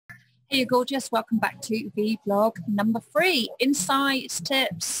Hey, you gorgeous. Welcome back to vlog number 3, insights,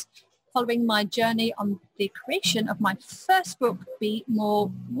 tips, following my journey on the creation of my first book, Be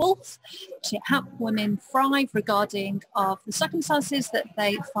More Wolf, to help women thrive regarding of the circumstances that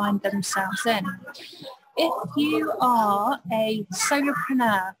they find themselves in. If you are a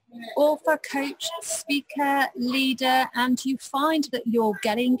solopreneur, author, coach, speaker, leader, and you find that you're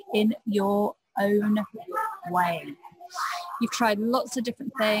getting in your own way, you've tried lots of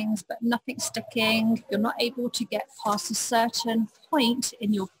different things, but nothing's sticking. You're not able to get past a certain point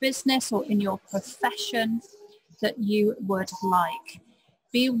in your business or in your profession that you would like.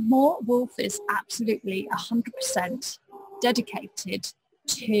 Be More Wolf is absolutely 100% dedicated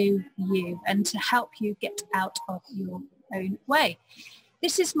to you and to help you get out of your own way.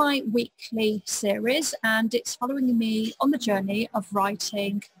 This is my weekly series, and it's following me on the journey of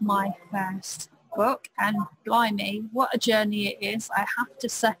writing my first book, and blimey, what a journey it is, I have to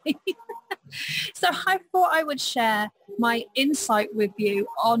say. So I thought I would share my insight with you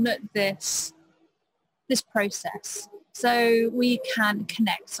on this process, so we can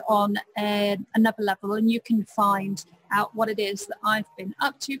connect on another level, and you can find out what it is that I've been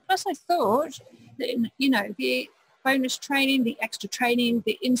up to. Plus, I thought that, you know, the bonus training, the extra training,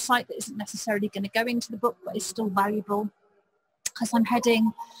 the insight that isn't necessarily going to go into the book but is still valuable, because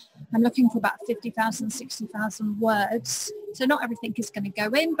I'm looking for about 50,000, 60,000 words. So not everything is going to go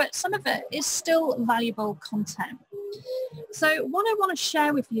in, but some of it is still valuable content. So what I want to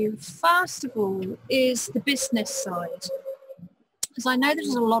share with you, first of all, is the business side. Because I know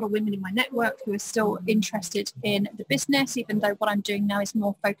there's a lot of women in my network who are still interested in the business, even though what I'm doing now is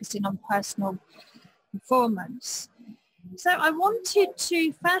more focusing on personal performance. So I wanted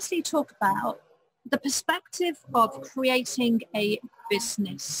to firstly talk about the perspective of creating a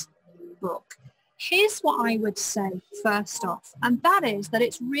business book. Here's what I would say first off, and that is that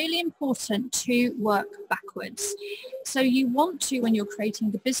it's really important to work backwards. So you want to, when you're creating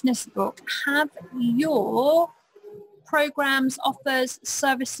the business book, have your programs, offers,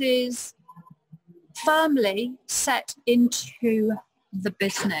 services firmly set into the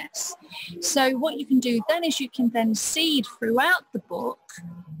business. So what you can do then is you can then seed throughout the book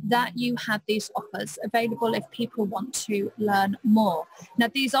that you have these offers available if people want to learn more. Now,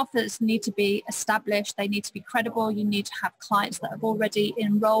 these offers need to be established. They need to be credible. You need to have clients that have already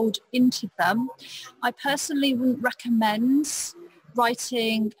enrolled into them. I personally wouldn't recommend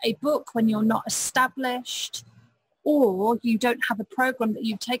writing a book when you're not established, or you don't have a program that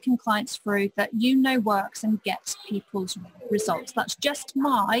you've taken clients through that you know works and gets people's results. That's just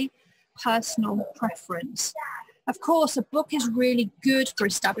my personal preference. Of course, a book is really good for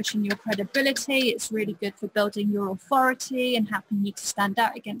establishing your credibility. It's really good for building your authority and helping you to stand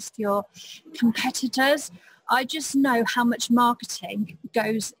out against your competitors. I just know how much marketing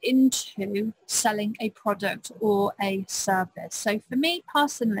goes into selling a product or a service. So for me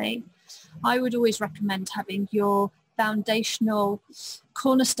personally, I would always recommend having your foundational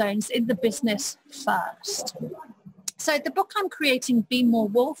cornerstones in the business first. So the book I'm creating, Be More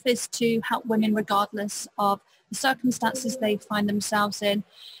Wolf, is to help women regardless of the circumstances they find themselves in.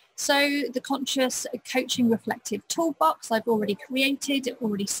 So the conscious coaching reflective toolbox I've already created. It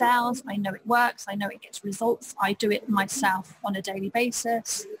already sells. I know it works. I know it gets results. I do it myself on a daily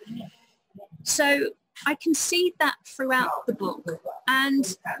basis. So I can see that throughout the book,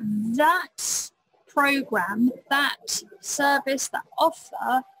 and that program, that service, that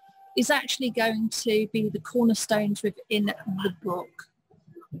offer is actually going to be the cornerstones within the book.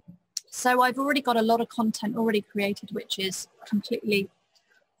 So I've already got a lot of content already created, which is completely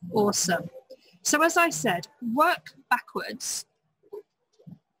awesome. So as I said, work backwards,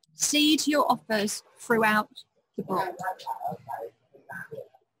 seed your offers throughout the book.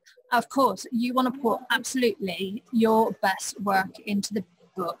 Of course, you want to put absolutely your best work into the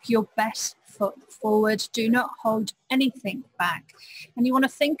book, your best foot forward. Do not hold anything back. And you want to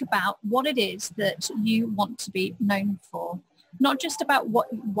think about what it is that you want to be known for. Not just about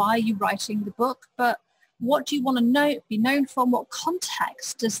why you're writing the book, but what do you want to be known for, and what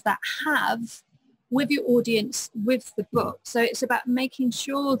context does that have with your audience, with the book. So it's about making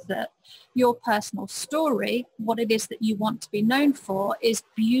sure that your personal story, what it is that you want to be known for, is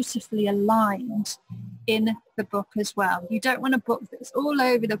beautifully aligned in the book as well. You don't want a book that's all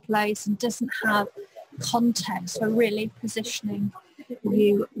over the place and doesn't have context for really positioning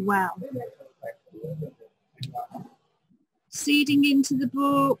you well. Seeding into the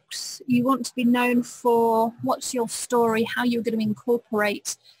books, you want to be known for what's your story, how you're going to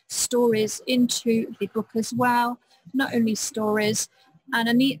incorporate stories into the book as well. Not only stories, And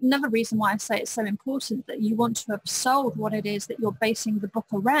another reason why I say it's so important that you want to have sold what it is that you're basing the book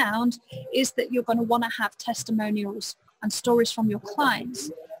around is that you're going to want to have testimonials and stories from your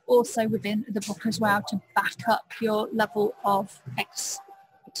clients also within the book as well to back up your level of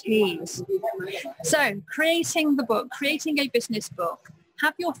expertise. So creating the book, creating a business book,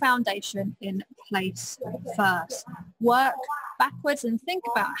 have your foundation in place first. Work backwards and think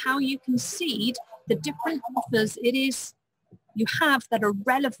about how you can seed the different offers it is you have that are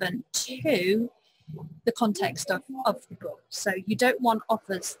relevant to the context of the book. So you don't want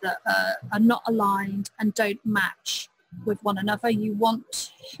offers that are not aligned and don't match with one another. You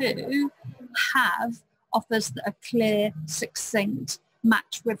want to have offers that are clear, succinct,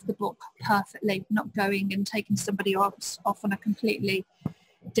 match with the book perfectly, not going and taking somebody off on a completely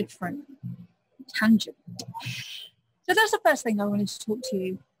different tangent. So that's the first thing I wanted to talk to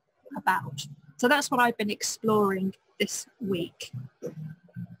you about. So that's what I've been exploring this week.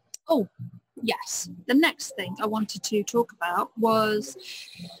 Oh, yes. The next thing I wanted to talk about was,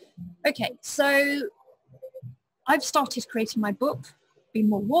 okay, so I've started creating my book, Be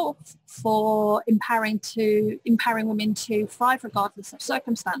More Wolf, for empowering women to thrive regardless of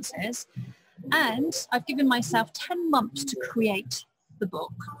circumstances. And I've given myself 10 months to create the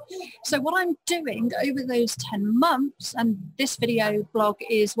book. So what I'm doing over those 10 months, and this video blog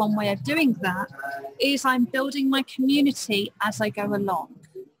is one way of doing that, is I'm building my community as I go along.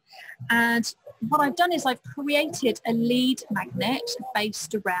 And what I've done is I've created a lead magnet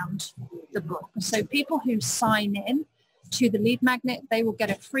based around the book. So people who sign in to the lead magnet, they will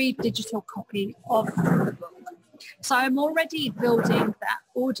get a free digital copy of the book. So I'm already building that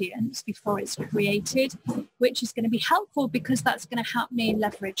audience before it's created, which is going to be helpful because that's going to help me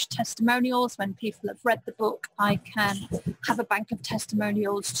leverage testimonials. When people have read the book, I can have a bank of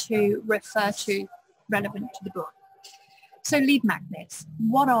testimonials to refer to relevant to the book. So lead magnets,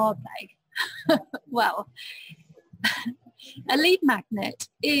 what are they? Well, a lead magnet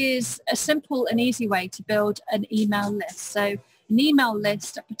is a simple and easy way to build an email list. So an email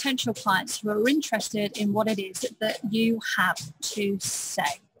list of potential clients who are interested in what it is that you have to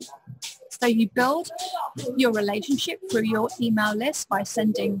say. So you build your relationship through your email list by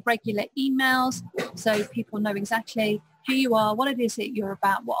sending regular emails so people know exactly who you are, what it is that you're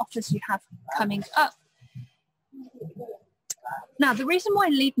about, what offers you have coming up. Now, the reason why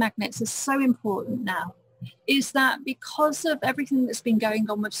lead magnets are so important now is that because of everything that's been going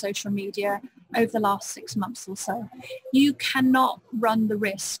on with social media over the last 6 months or so, you cannot run the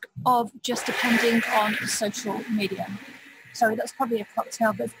risk of just depending on social media. Sorry, that's probably a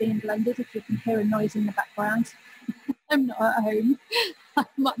cocktail that's being blended if you can hear a noise in the background. I'm not at home.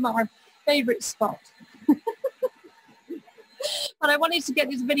 I'm at my favourite spot. But I wanted to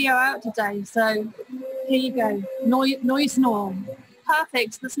get this video out today, so here you go. Noise norm.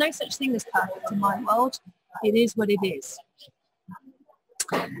 Perfect. There's no such thing as perfect in my world. It is what it is.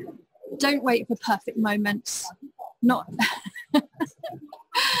 Don't wait for perfect moments. Not.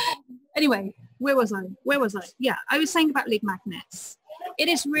 Anyway, where was I? Yeah, I was saying about lead magnets. It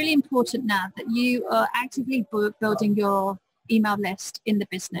is really important now that you are actively building your email list in the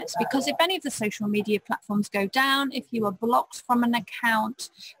business, because if any of the social media platforms go down, if you are blocked from an account,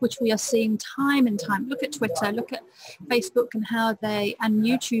 which we are seeing time and time, look at Twitter, look at Facebook and how they, and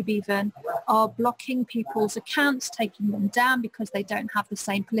YouTube even, are blocking people's accounts, taking them down because they don't have the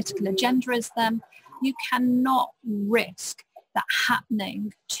same political agenda as them. You cannot risk that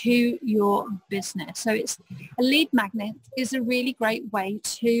happening to your business. So it's a lead magnet is a really great way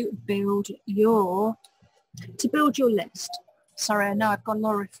to build your list. Sorry, I know I've got a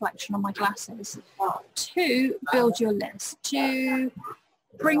lot of reflection on my glasses. To build your list, to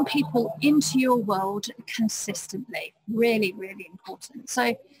bring people into your world consistently. Really, really important.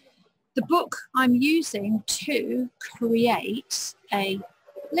 So the book I'm using to create a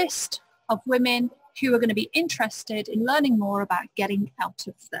list of women who are going to be interested in learning more about getting out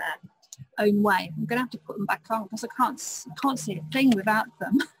of their own way. I'm going to have to put them back on because I can't see a thing without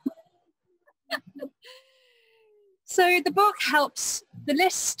them. So the book helps the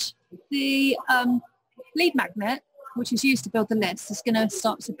list, the lead magnet, which is used to build the list, is going to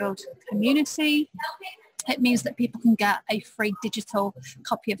start to build community. It means that people can get a free digital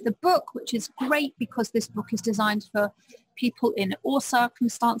copy of the book, which is great because this book is designed for people in all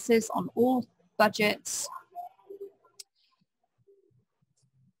circumstances, on all budgets.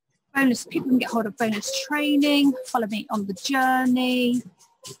 Bonus, people can get hold of bonus training, follow me on the journey.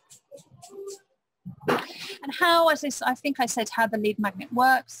 And how, as I think I said, how the lead magnet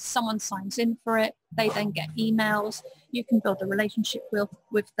works. Someone signs in for it. They then get emails. You can build a relationship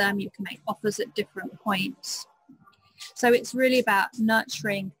with them. You can make offers at different points. So it's really about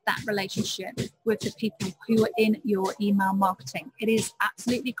nurturing that relationship with the people who are in your email marketing. It is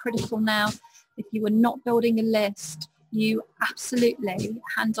absolutely critical now. If you are not building a list, you absolutely,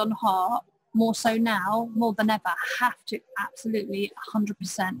 hand on heart, more so now, more than ever, have to absolutely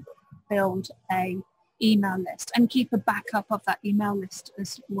 100% build a email list and keep a backup of that email list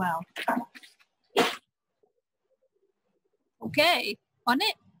as well. Okay, on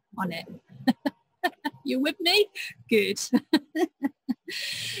it. You with me? Good.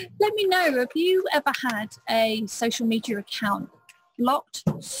 Let me know, have you ever had a social media account blocked,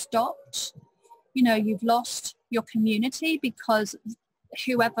 stopped? You know, you've lost your community because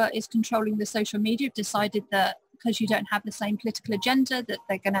whoever is controlling the social media decided that because you don't have the same political agenda that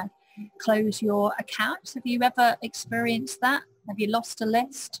they're going to close your account. Have you ever experienced that? Have you lost a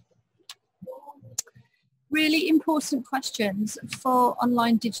list? Really important questions for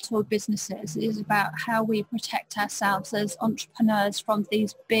online digital businesses is about how we protect ourselves as entrepreneurs from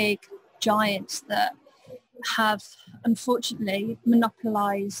these big giants that have unfortunately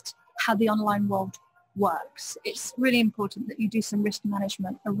monopolized how the online world works. It's really important that you do some risk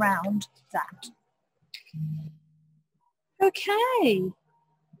management around that. Okay.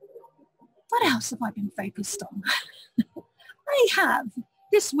 What else have I been focused on? I have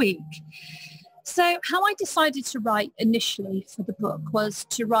this week. So how I decided to write initially for the book was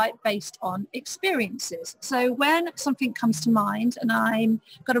to write based on experiences. So when something comes to mind and I've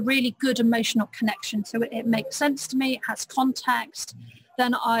got a really good emotional connection to it, it makes sense to me, it has context,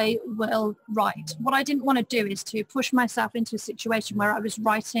 then I will write. What I didn't want to do is to push myself into a situation where I was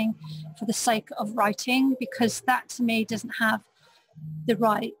writing for the sake of writing, because that to me doesn't have the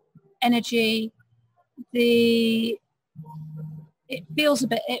right energy. It feels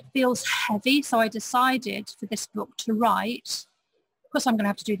heavy. So I decided for this book to write, of course I'm going to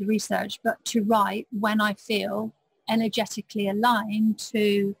have to do the research, but to write when I feel energetically aligned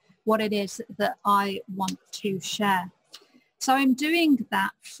to what it is that I want to share. So I'm doing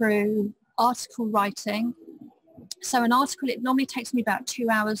that through article writing. So an article, it normally takes me about 2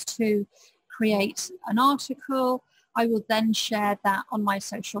 hours to create an article. I will then share that on my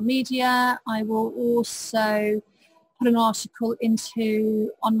social media. I will also put an article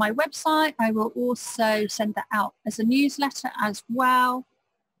on my website. I will also send that out as a newsletter as well.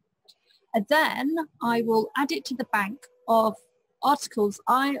 And then I will add it to the bank of articles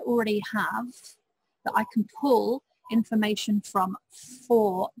I already have that I can pull information from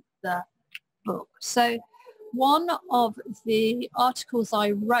for the book. So one of the articles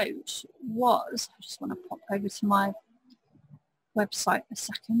I wrote was, I just want to pop over to my website a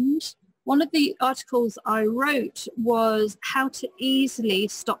second. One of the articles I wrote was how easy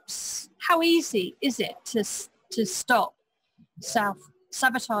is it to stop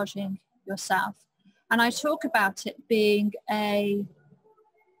self-sabotaging yourself? And I talk about it being a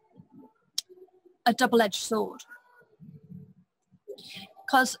double-edged sword.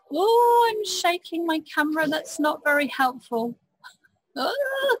 Because, oh, I'm shaking my camera. That's not very helpful.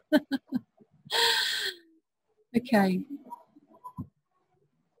 Okay.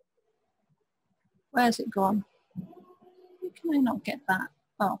 Where's it gone? Why can I not get that?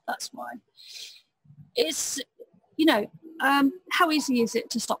 Oh, that's why. It's, you know, how easy is it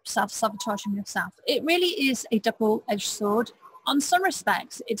to stop self-sabotaging yourself? It really is a double-edged sword. On some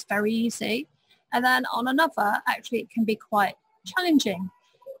respects, it's very easy. And then on another, actually, it can be quite challenging.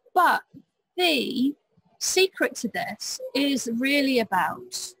 But the secret to this is really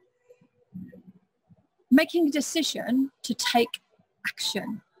about making a decision to take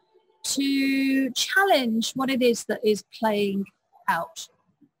action, to challenge what it is that is playing out.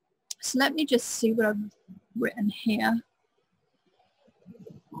 So let me just see what I've written here.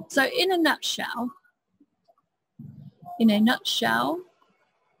 So in a nutshell,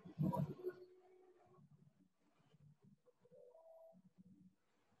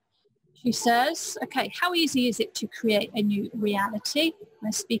 she says, okay, how easy is it to create a new reality?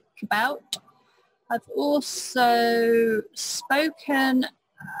 I speak about. I've also spoken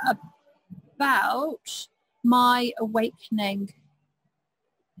about my awakening,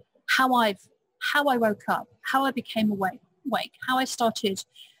 how I woke up, how I became awake, how I started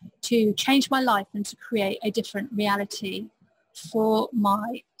to change my life and to create a different reality for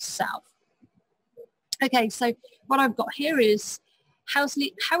myself. Okay, so what I've got here is how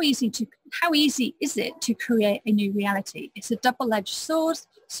easy is it to create a new reality? It's a double-edged sword.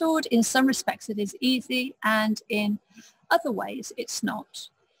 In some respects it is easy, and in other ways it's not.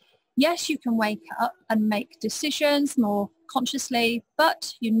 Yes, you can wake up and make decisions more consciously,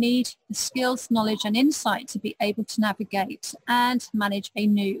 but you need the skills, knowledge and insight to be able to navigate and manage a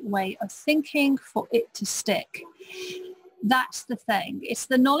new way of thinking for it to stick. That's the thing. It's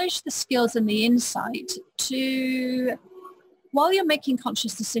the knowledge, the skills and the insight to, while you're making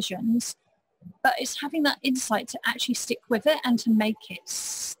conscious decisions, but it's having that insight to actually stick with it and to make it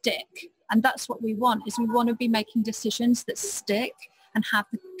stick. And that's what we want, is we want to be making decisions that stick and have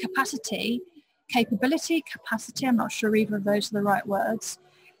the capacity, I'm not sure either of those are the right words,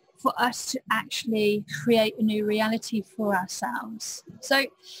 for us to actually create a new reality for ourselves. So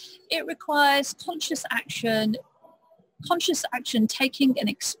it requires conscious action, taking and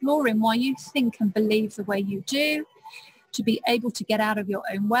exploring why you think and believe the way you do, to be able to get out of your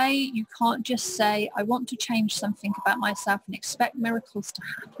own way. You can't just say, I want to change something about myself and expect miracles to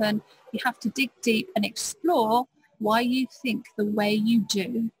happen. You have to dig deep and explore why you think the way you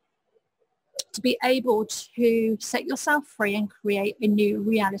do, to be able to set yourself free and create a new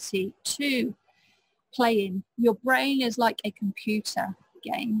reality to play in. Your brain is like a computer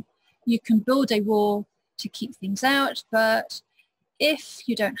game. You can build a wall to keep things out, but if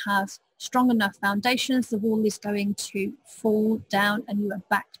you don't have strong enough foundations, the wall is going to fall down and you are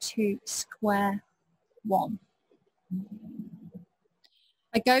back to square one.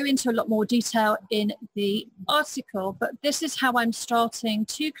 I go into a lot more detail in the article, but this is how I'm starting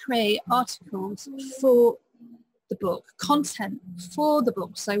to create articles for the book, content for the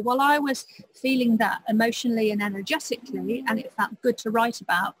book. So while I was feeling that emotionally and energetically, and it felt good to write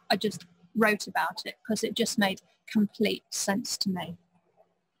about, I just wrote about it because it just made complete sense to me.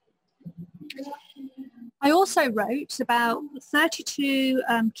 I also wrote about 32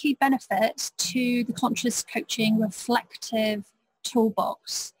 key benefits to the conscious coaching reflective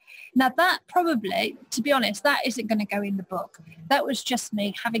toolbox. Now that probably, to be honest, that isn't going to go in the book. That was just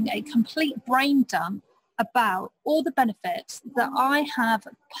me having a complete brain dump about all the benefits that I have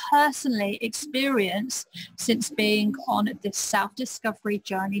personally experienced since being on this self-discovery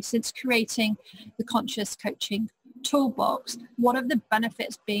journey, since creating the conscious coaching toolbox. What have the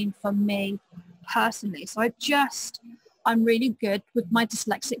benefits been for me personally? So I'm really good with my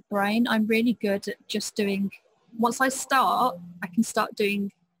dyslexic brain. I'm really good at just doing, once I start, I can start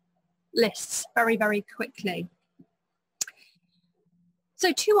doing lists very, very quickly.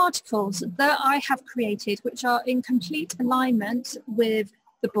 So 2 articles that I have created, which are in complete alignment with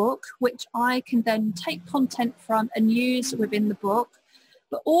the book, which I can then take content from and use within the book,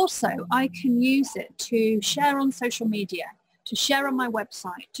 but also I can use it to share on social media, to share on my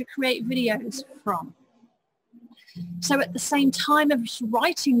website, to create videos from. So at the same time of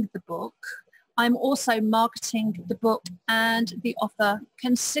writing the book, I'm also marketing the book and the author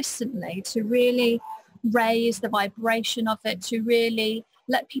consistently to really raise the vibration of it, to really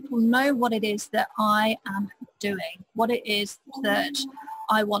let people know what it is that I am doing, what it is that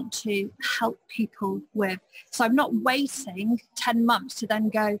I want to help people with. So I'm not waiting 10 months to then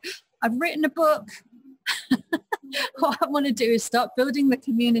go, I've written a book. What I want to do is start building the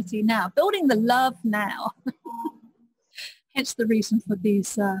community now, building the love now. Hence the reason for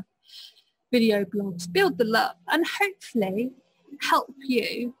these video blogs. Build the love and hopefully help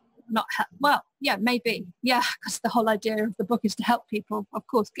you, not help, well, yeah, maybe, yeah, because the whole idea of the book is to help people, of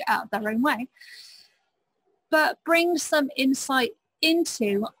course, get out of their own way, but bring some insight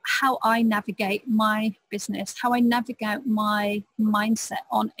into how I navigate my business, how I navigate my mindset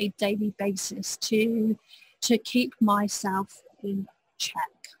on a daily basis to keep myself in check.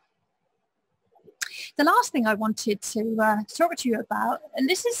 The last thing I wanted to talk to you about, and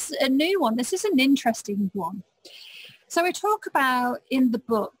this is a new one, this is an interesting one. So I talk about in the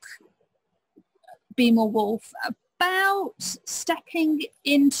book, Be More Wolf, about stepping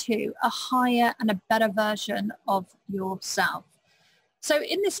into a higher and a better version of yourself. So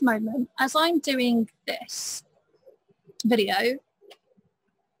in this moment, as I'm doing this video,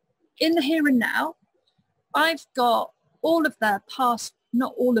 in the here and now, I've got all of the past,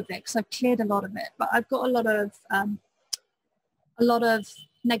 not all of it, because I've cleared a lot of it, but I've got a lot of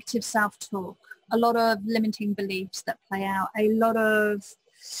negative self-talk, a lot of limiting beliefs that play out, a lot of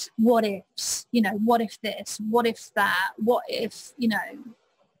what ifs, you know, what if this, what if that, what if, you know,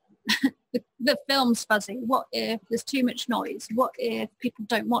 the film's fuzzy, what if there's too much noise, what if people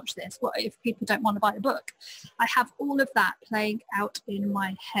don't watch this, what if people don't want to buy the book. I have all of that playing out in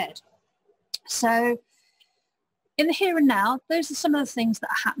my head. So in the here and now, those are some of the things that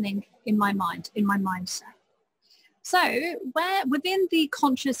are happening in my mind, in my mindset. So where within the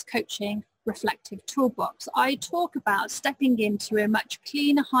conscious coaching reflective toolbox, I talk about stepping into a much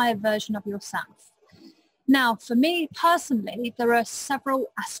cleaner, higher version of yourself. Now, for me personally, there are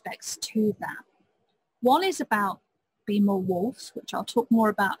several aspects to that. One is about Be More Wolf, which I'll talk more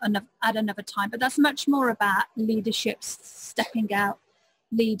about at another time, but that's much more about leadership, stepping out,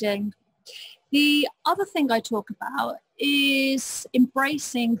 leading. The other thing I talk about is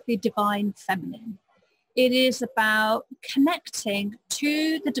embracing the divine feminine. It is about connecting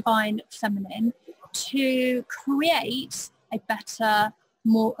to the divine feminine to create a better,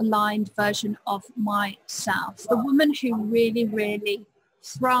 more aligned version of myself. The woman who really, really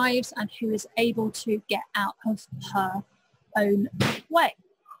thrives and who is able to get out of her own way.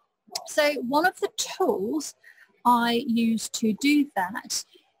 So one of the tools I use to do that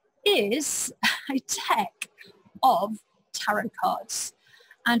is a deck of tarot cards.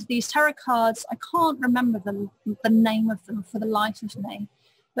 And these tarot cards, I can't remember the name of them for the life of me,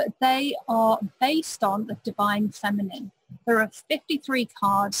 but they are based on the divine feminine. There are 53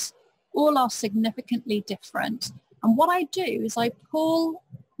 cards, all are significantly different. And what I do is I pull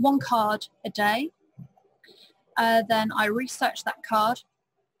one card a day, then I research that card,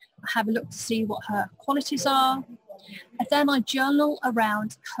 I have a look to see what her qualities are, and then I journal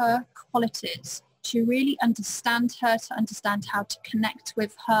around her qualities to really understand her, to understand how to connect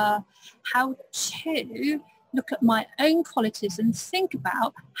with her, how to look at my own qualities and think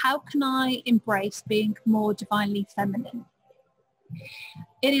about how can I embrace being more divinely feminine.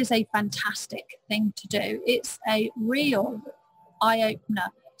 It is a fantastic thing to do. It's a real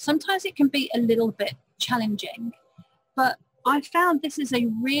eye-opener. Sometimes it can be a little bit challenging, but I found this is a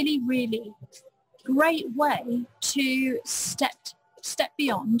really, really great way to step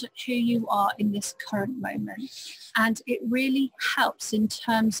beyond who you are in this current moment. And it really helps in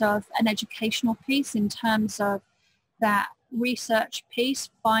terms of an educational piece, in terms of that research piece,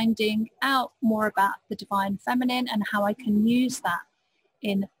 finding out more about the divine feminine and how I can use that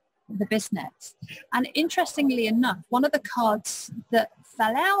in the business. And interestingly enough, one of the cards that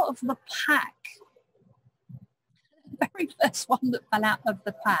fell out of the pack, the very first one that fell out of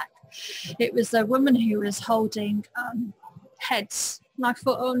the pack, it was a woman who was holding heads. And I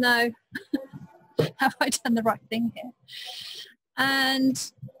thought, oh no, have I done the right thing here?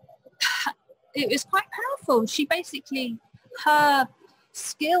 And it was quite powerful. She basically, her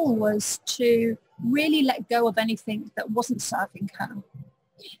skill was to really let go of anything that wasn't serving her.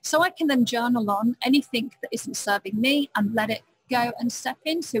 So I can then journal on anything that isn't serving me and let it go and step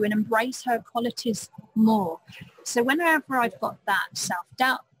into and embrace her qualities more. So whenever I've got that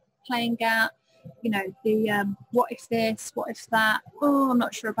self-doubt playing out, you know, the what if this, what if that, oh, I'm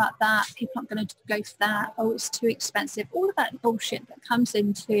not sure about that, people aren't going to go for that, oh, it's too expensive, all of that bullshit that comes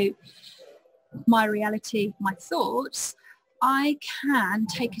into my reality, my thoughts, I can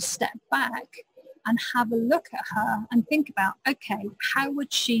take a step back and have a look at her and think about, okay, how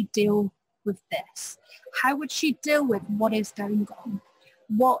would she deal with this? How would she deal with what is going on?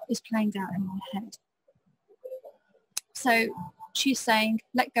 What is playing out in my head? So she's saying,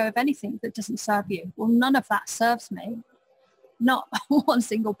 let go of anything that doesn't serve you. Well, none of that serves me. Not one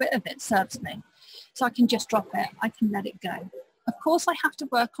single bit of it serves me. So I can just drop it. I can let it go. Of course, I have to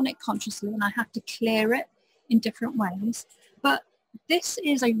work on it consciously and I have to clear it in different ways. But this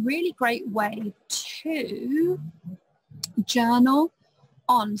is a really great way to journal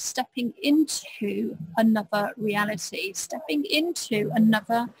on stepping into another reality, stepping into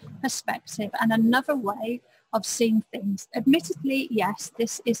another perspective and another way of seeing things. Admittedly, yes,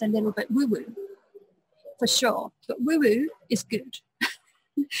 this is a little bit woo-woo, for sure, but woo-woo is good.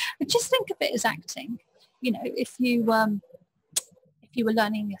 But just think of it as acting. You know, if you were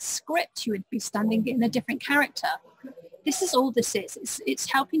learning a script, you would be standing in a different character. This is all this is. It's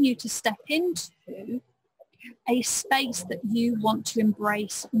helping you to step into a space that you want to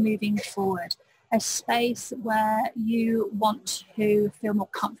embrace moving forward, a space where you want to feel more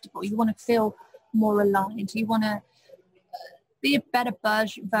comfortable. You want to feel more aligned. You want to be a better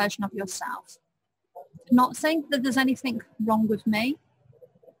version of yourself. Not saying that there's anything wrong with me.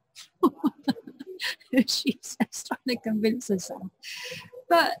 She's just trying to convince herself.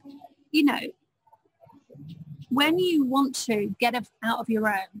 But, you know, when you want to get out of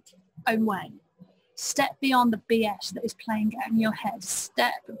your own way, step beyond the BS that is playing out in your head,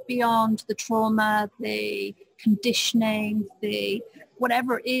 step beyond the trauma, the conditioning, the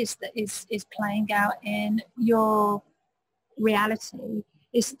whatever it is that is playing out in your reality,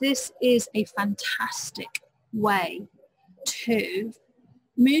 this is a fantastic way to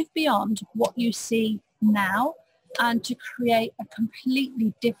move beyond what you see now and to create a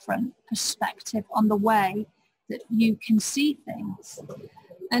completely different perspective on the way that you can see things.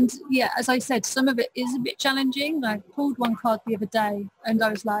 And yeah, as I said, some of it is a bit challenging. I pulled one card the other day and I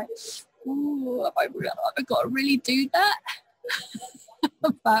was like, ooh, have I got to really do that?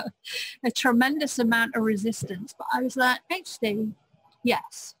 About a tremendous amount of resistance. But I was like, actually,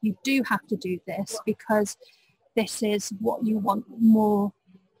 yes, you do have to do this because this is what you want more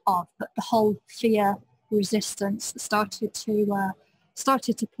of, but the whole fear resistance started to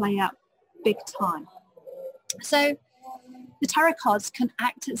play out big time. So the tarot cards can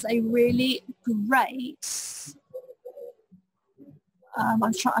act as a really great, I've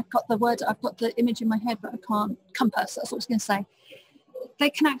got the image in my head, but I can't, compass, that's what I was going to say. They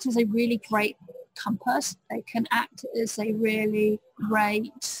can act as a really great compass. They can act as a really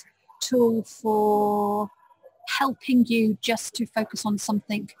great tool for helping you just to focus on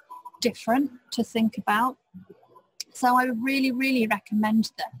something different to think about. So I really, really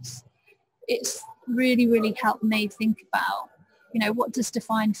recommend this. It's really, really helped me think about, you know, what does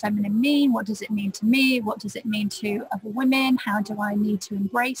define feminine mean? What does it mean to me? What does it mean to other women? How do I need to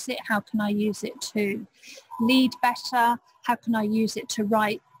embrace it? How can I use it to lead better? How can I use it to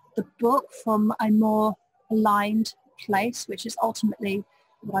write the book from a more aligned place, which is ultimately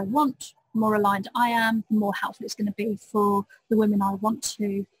what I want. The more aligned I am, the more helpful it's going to be for the women I want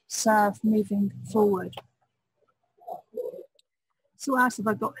to serve moving forward. So what else have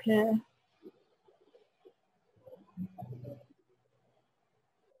I got here?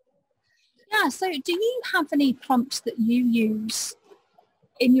 Yeah, so do you have any prompts that you use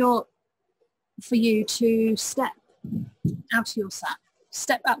for you to step out of yourself,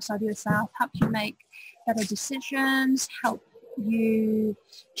 step outside of yourself, help you make better decisions, help you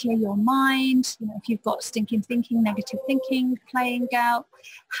clear your mind? You know, if you've got stinking thinking, negative thinking playing out,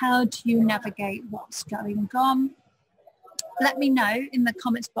 how do you navigate what's going on? Let me know in the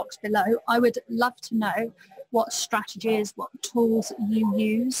comments box below. I would love to know what strategies, what tools you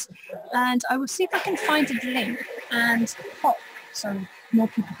use, and I will see if I can find a link and pop. Sorry, more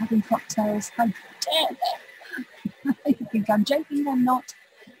people having cocktails. How dare they? You think I'm joking? I'm not.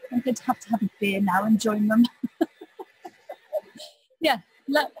 I'm going to have a beer now and join them. Yeah,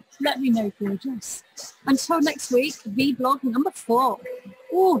 let me know, gorgeous. Until next week, vlog number 4.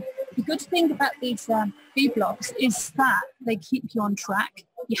 Oh, the good thing about these vlogs is that they keep you on track.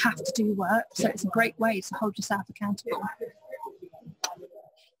 You have to do work, so it's a great way to hold yourself accountable.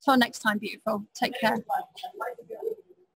 Till next time, beautiful. Take care.